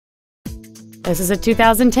This is a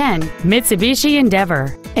 2010 Mitsubishi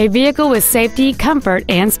Endeavor, a vehicle with safety, comfort,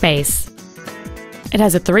 and space. It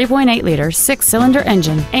has a 3.8-liter six-cylinder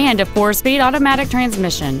engine and a 4-speed automatic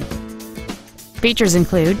transmission. Features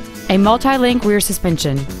include a multi-link rear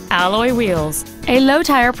suspension, alloy wheels, a low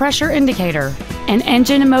tire pressure indicator, an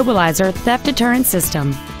engine immobilizer theft deterrent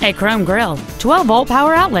system, a chrome grille, 12-volt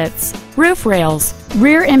power outlets, roof rails,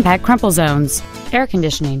 rear impact crumple zones, air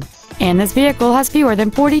conditioning, and this vehicle has fewer than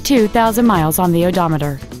 42,000 miles on the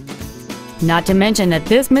odometer. Not to mention that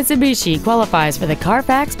this Mitsubishi qualifies for the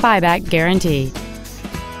Carfax buyback guarantee.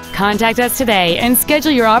 Contact us today and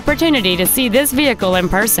schedule your opportunity to see this vehicle in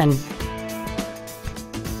person.